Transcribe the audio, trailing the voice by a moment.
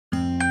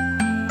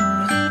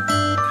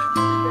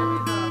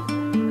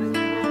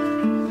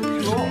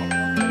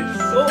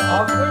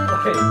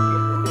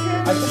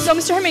So,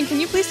 Mr. Herman, can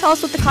you please tell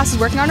us what the class is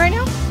working on right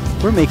now?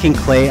 We're making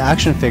clay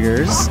action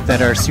figures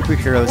that are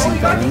superheroes and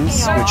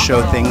villains, which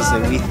show things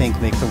that we think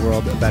make the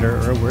world a better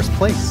or a worse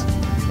place.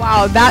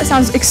 Wow, that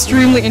sounds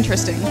extremely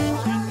interesting.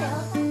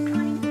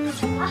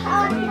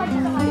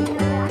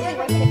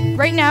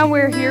 Right now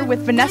we're here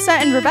with Vanessa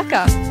and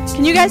Rebecca.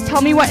 Can you guys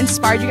tell me what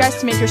inspired you guys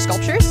to make your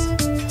sculptures?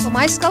 Well,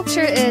 my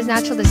sculpture is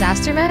Natural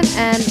Disaster Man,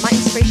 and my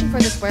inspiration for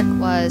this work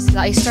was the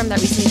ice storm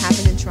that recently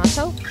happened in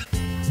Toronto.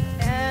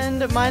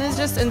 And mine is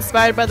just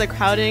inspired by the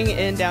crowding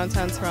in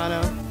downtown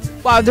Toronto.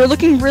 Wow, they're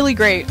looking really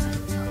great.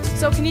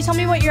 So can you tell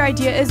me what your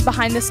idea is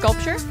behind this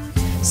sculpture?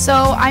 So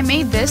I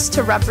made this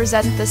to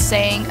represent the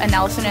saying, an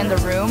elephant in the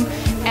room,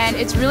 and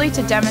it's really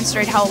to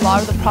demonstrate how a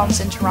lot of the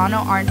problems in Toronto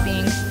aren't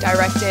being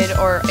directed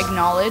or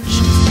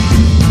acknowledged.